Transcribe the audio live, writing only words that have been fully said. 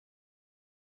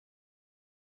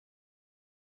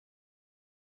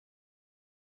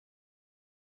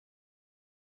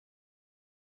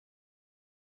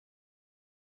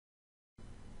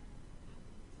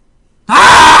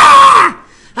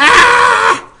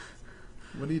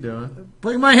are you doing?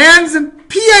 Putting my hands in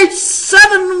pH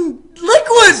 7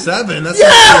 liquid. 7? That's Yeah.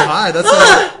 not too high. That's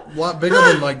like a lot bigger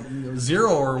than like 0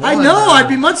 or 1. I know. I'd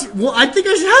be much. Well, I think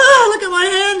I should. Look at my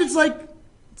hand. It's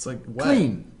like wet.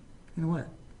 clean. You know what?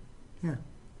 Yeah.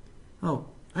 Oh,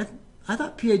 I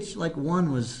thought pH like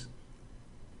 1 was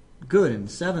good and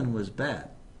 7 was bad.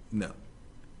 No.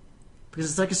 Because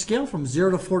it's like a scale from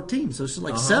 0 to 14, so it's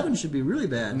like 7 should be really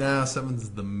bad. No,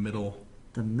 7's the middle.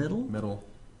 The middle? Middle.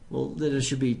 Well, then it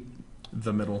should be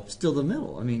the middle. Still the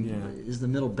middle. I mean, is the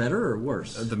middle better or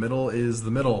worse? The middle is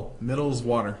the middle. Middle's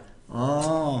water.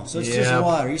 Oh, so it's just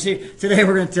water. You see, today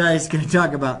we're going to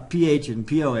talk about pH and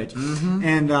pOH,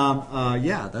 and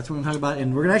yeah, that's what we're going to talk about.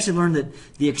 And we're going to actually learn that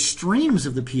the extremes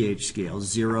of the pH scale,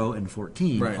 0 and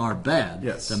 14, are bad.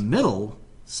 Yes. The middle,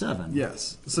 7.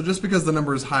 Yes. So just because the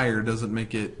number is higher doesn't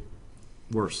make it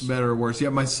worse. Better or worse. Yeah,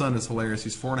 my son is hilarious.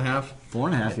 He's 4.5.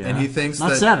 4.5, yeah. And he thinks Not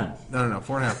that 7. No,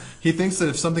 4.5. He thinks that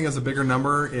if something has a bigger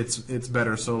number, it's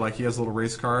better. So like he has a little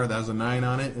race car that has a 9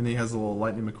 on it, and he has a little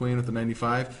Lightning McQueen with a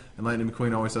 95, and Lightning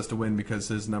McQueen always has to win because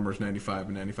his number is 95,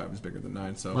 and 95 is bigger than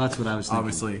 9. So well, that's what I was thinking.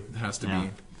 Obviously, it has to be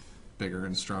bigger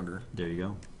and stronger. There you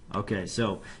go. Okay,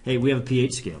 so, hey, we have a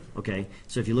pH scale, okay?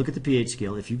 So if you look at the pH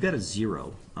scale, if you've got a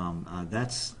 0,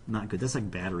 that's not good. That's like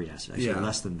battery acid, actually,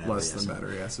 less than battery acid. Less than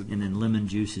battery acid. And then lemon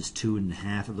juice is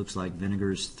 2.5, it looks like.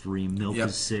 Vinegar is 3, milk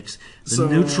is 6. The so,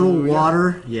 neutral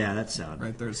water, that's out.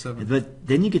 Right there at 7. But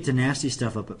then you get to nasty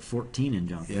stuff up at 14 in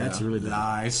junk. That's really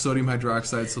bad. Sodium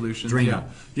hydroxide solutions. Drano.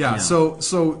 Yeah. So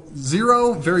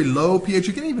 0, very low pH.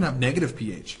 You can even have negative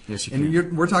pH. Yes, you can.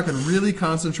 And we're talking really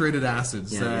concentrated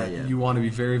acids that you want to be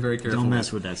very, very careful Don't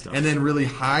mess with that stuff. And then really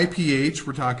high pH,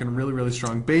 we're talking really, really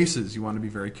strong bases. You want to be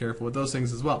very careful with those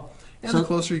things as well. And the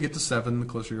closer you get to 7, the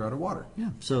closer you're out of water. Yeah,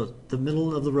 so the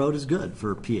middle of the road is good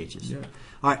for pHs. Yeah.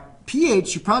 All right,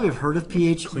 pH, you probably have heard of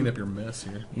pH. Clean up your mess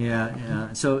here.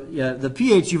 Yeah. So, the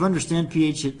pH, you've understood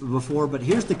pH before, but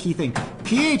here's the key thing.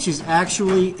 pH is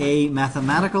actually a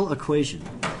mathematical equation.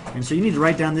 And so you need to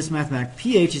write down this mathematical.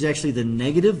 pH is actually the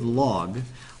negative log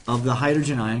of the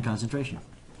hydrogen ion concentration.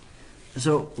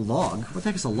 So, log? What the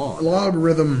heck is a log?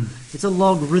 Logarithm. It's a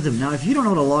logarithm. Now, if you don't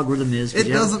know what a logarithm is... It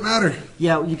doesn't matter.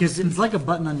 Yeah, because it's like a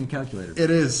button on your calculator. It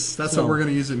is. That's how we're going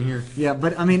to use it in here. Yeah,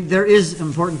 but, I mean, there is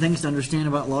important things to understand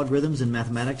about logarithms and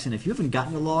mathematics, and if you haven't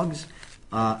gotten to logs,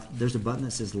 there's a button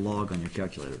that says log on your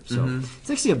calculator. So, it's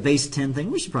actually a base 10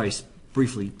 thing. We should probably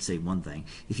briefly say one thing.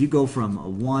 If you go from a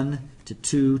 1 to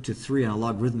 2 to 3 on a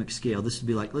logarithmic scale, this would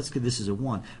be like, let's get this as a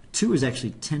 1. 2 is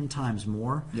actually 10 times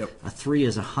more. Yep. A 3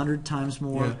 is 100 times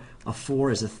more. Yeah. A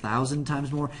 4 is 1,000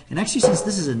 times more. And actually, since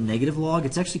this is a negative log,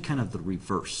 it's actually kind of the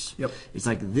reverse. Yep. It's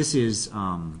like this is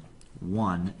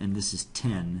 1, and this is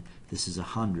 10, this is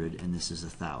 100, and this is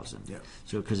 1,000. Yeah.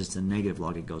 So because it's a negative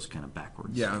log, it goes kind of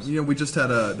backwards. Yeah. We just had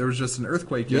there was just an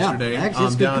earthquake yesterday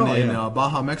down in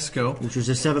Baja, Mexico. Which was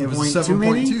a 7.2 It was a 7.2,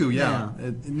 maybe? yeah.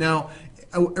 Now,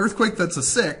 an earthquake that's a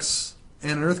 6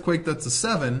 and an earthquake that's a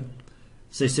 7.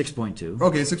 Say 6.2.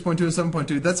 Okay, 6.2 and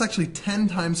 7.2. That's actually 10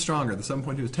 times stronger. The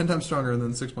 7.2 is 10 times stronger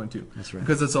than 6.2. That's right.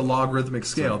 Because it's a logarithmic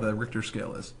scale, the Richter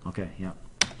scale is. Okay, yeah.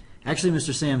 Actually,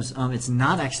 Mr. Sams, it's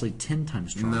not actually 10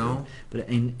 times stronger. No. But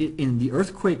in the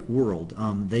earthquake world,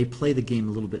 they play the game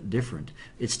a little bit different.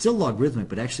 It's still logarithmic,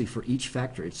 but actually for each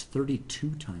factor, it's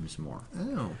 32 times more.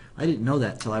 Oh. I didn't know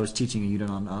that until I was teaching a unit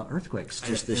on earthquakes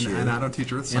just this year. And I don't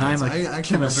teach earth science. And I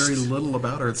actually know very little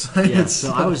about earth science. Yeah,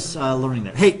 so I was learning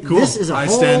that. Hey, cool. This is a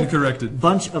whole stand corrected.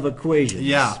 bunch of equations.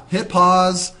 Yeah. Hit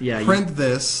pause, print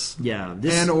this,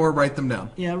 and or write them down.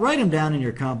 Yeah, write them down in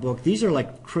your comp book. These are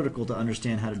like critical to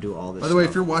understand how to do all this By the way,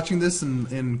 if you're watching this in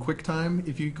QuickTime,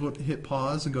 if you hit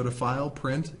pause and go to File,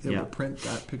 Print, it will print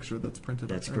that picture that's printed.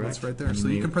 That's up there. correct. That's right there. So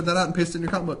you can print that out and paste it in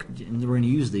your comp book. And we're going to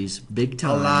use these big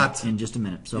time a lot in just a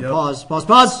minute. So pause.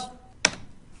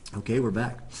 Okay, we're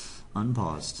back.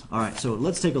 Unpaused. All right, so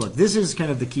let's take a look. This is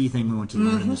kind of the key thing we want to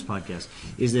learn in this podcast,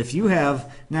 is that if you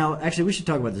have, now actually we should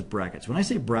talk about this brackets. When I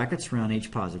say brackets around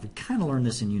H positive, we kind of learned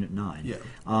this in Unit 9. Yeah.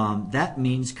 That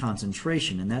means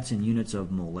concentration, and that's in units of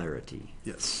molarity.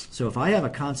 Yes. So if I have a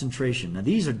concentration, now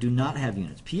these do not have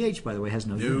units. pH, by the way, has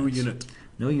no units.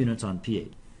 No units on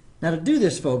pH. Now to do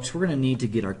this, folks, we're going to need to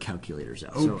get our calculators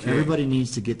out. Okay. So everybody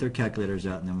needs to get their calculators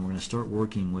out, and then we're going to start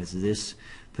working with this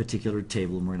particular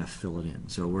table, and we're going to fill it in.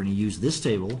 So we're going to use this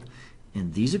table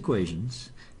and these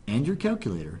equations and your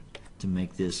calculator to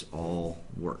make this all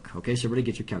work. Okay, so everybody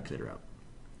get your calculator out.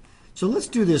 So let's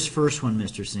do this first one,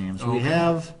 Mr. Sams. Okay. We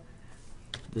have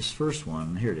this first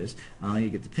one. Here it is. You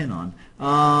get the pin on.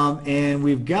 And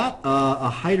we've got a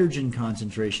hydrogen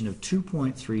concentration of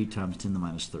 2.3 times 10 to the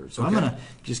minus third. So I'm going to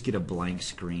just get a blank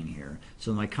screen here.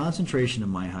 So my concentration of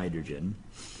my hydrogen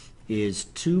is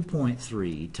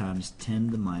 2.3 times 10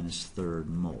 to the minus third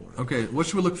molar. Okay, what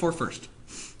should we look for first?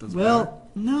 Well,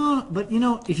 no, but you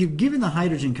know, if you're given the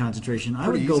hydrogen concentration, I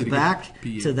would go back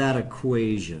to that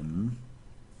equation.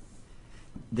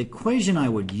 The equation I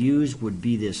would use would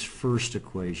be this first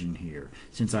equation here.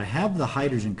 Since I have the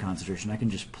hydrogen concentration, I can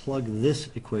just plug this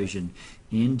equation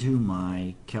into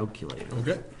my calculator.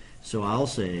 Okay. So I'll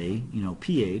say, you know,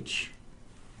 pH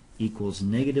equals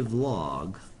negative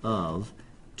log of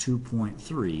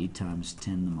 2.3 times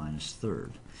 10 to the minus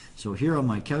third. So here on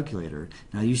my calculator,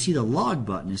 now you see the log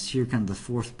button is here, kind of the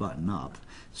fourth button up.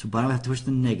 So, but I have to push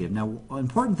the negative. Now,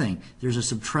 important thing, there's a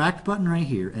subtract button right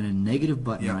here and a negative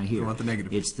button right here. I want the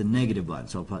negative. It's the negative button.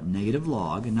 So I'll put negative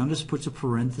log, and now just puts a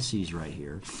parentheses right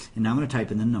here. And now I'm going to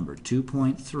type in the number,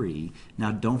 2.3.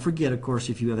 Now, don't forget, of course,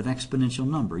 if you have an exponential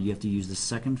number, you have to use the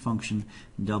second function,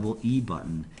 double E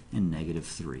button, and negative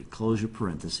 3. Close your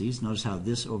parentheses. Notice how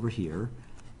this over here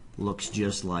looks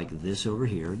just like this over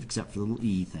here, except for the little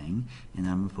E thing. And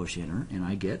then I'm going to push enter, and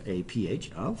I get a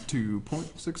pH of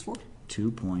 2.64.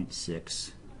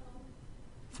 2.64.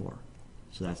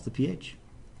 So that's the pH.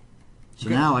 So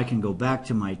okay. Now I can go back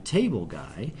to my table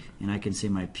guy, and I can say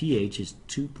my pH is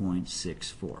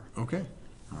 2.64. Okay.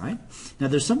 All right. Now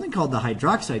there's something called the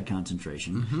hydroxide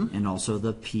concentration and also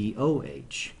the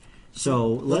pOH. So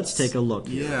let's take a look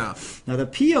here. Yeah. Now the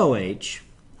pOH,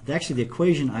 actually the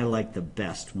equation I like the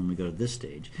best when we go to this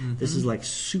stage, this is like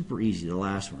super easy, the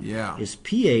last one, is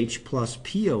pH plus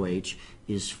pOH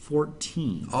is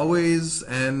 14. Always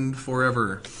and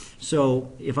forever.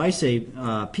 So if I say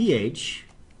pH,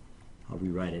 I'll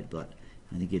rewrite it, but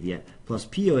I think plus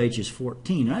pOH is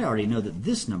 14. I already know that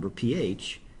this number,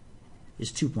 pH, is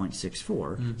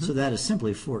 2.64. So that is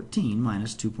simply 14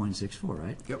 minus 2.64,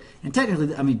 right? Yep. And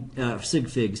technically, I mean, sig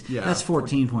figs, that's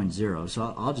 14.0.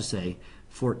 So I'll just say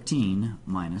 14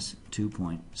 minus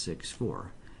 2.64.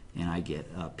 And I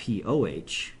get a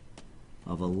pOH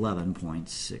of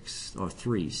 11.6 or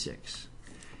 36.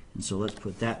 And so let's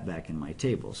put that back in my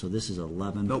table. So this is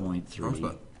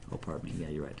 11.3. Oh, pardon me. Yeah,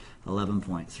 you're right.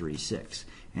 11.36.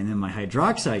 And then my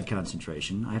hydroxide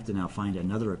concentration, I have to now find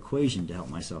another equation to help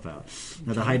myself out.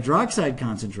 Now the hydroxide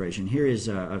concentration, here is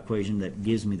an equation that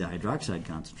gives me the hydroxide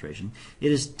concentration.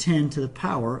 It is 10 to the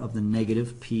power of the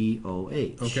negative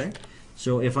pOH. Okay.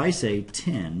 So if I say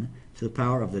 10 to the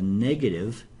power of the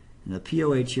negative, and the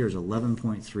pOH here is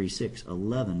 11.36,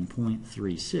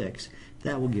 11.36,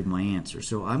 that will give my answer.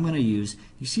 So I'm going to use,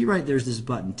 you see right there's this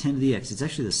button, 10 to the x. It's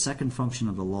actually the second function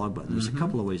of the log button. There's a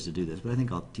couple of ways to do this, but I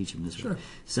think I'll teach them this way.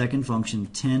 Second function,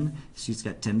 10, see it's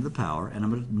got 10 to the power, and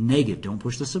I'm going to negative, don't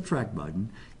push the subtract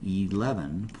button,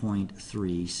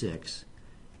 11.36,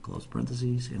 close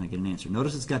parentheses, and I get an answer.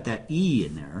 Notice it's got that E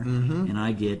in there, and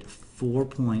I get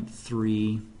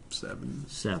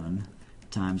 4.37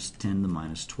 times 10 to the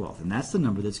minus 12th. And that's the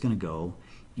number that's going to go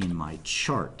in my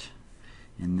chart.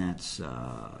 And that's,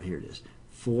 here it is,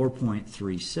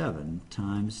 4.37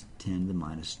 times 10 to the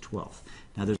minus 12th.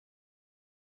 Now there's